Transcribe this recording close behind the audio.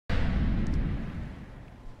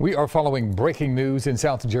We are following breaking news in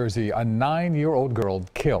South Jersey. A 9-year-old girl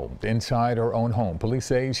killed inside her own home. Police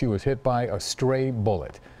say she was hit by a stray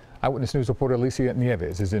bullet. Eyewitness News reporter Alicia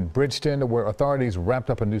Nieves is in Bridgeton, where authorities wrapped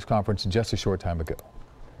up a news conference just a short time ago.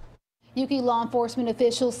 Yuki law enforcement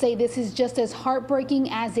officials say this is just as heartbreaking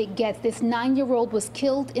as it gets. This 9-year-old was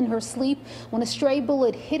killed in her sleep when a stray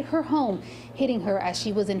bullet hit her home, hitting her as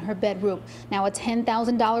she was in her bedroom. Now a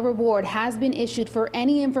 $10,000 reward has been issued for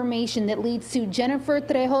any information that leads to Jennifer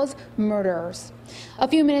Trejo's murderers. A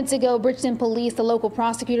few minutes ago, Bridgeton police, the local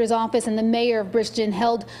prosecutor's office, and the mayor of Bridgeton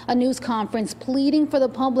held a news conference pleading for the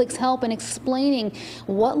public's help and explaining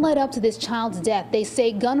what led up to this child's death. They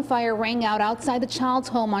say gunfire rang out outside the child's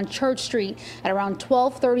home on Church Street at around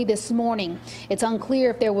 12:30 this morning. It's unclear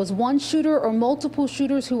if there was one shooter or multiple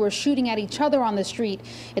shooters who were shooting at each other on the street.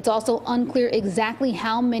 It's also unclear exactly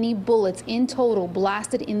how many bullets in total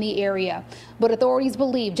blasted in the area. But authorities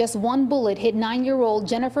believe just one bullet hit 9-year-old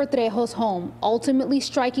Jennifer Trejo's home, ultimately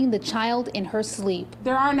striking the child in her sleep.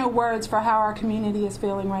 There are no words for how our community is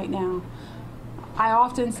feeling right now. I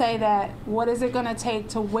often say that what is it going to take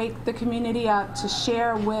to wake the community up to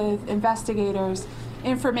share with investigators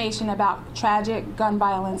information about tragic gun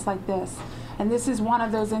violence like this? And this is one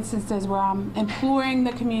of those instances where I'm imploring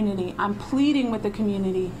the community, I'm pleading with the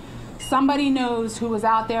community. Somebody knows who was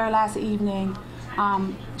out there last evening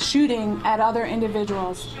shooting at other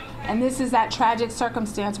individuals. And this is that tragic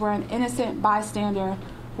circumstance where an innocent bystander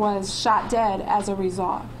was shot dead as a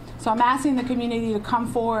result. So I'm asking the community to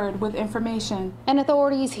come forward with information. And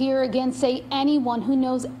authorities here again say anyone who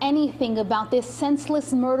knows anything about this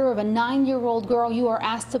senseless murder of a 9-year-old girl, you are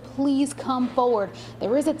asked to please come forward.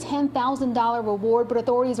 There is a $10,000 reward, but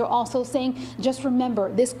authorities are also saying just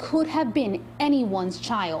remember, this could have been anyone's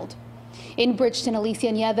child. In Bridgeton,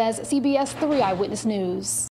 Alicia Nieves, CBS 3 Eyewitness News.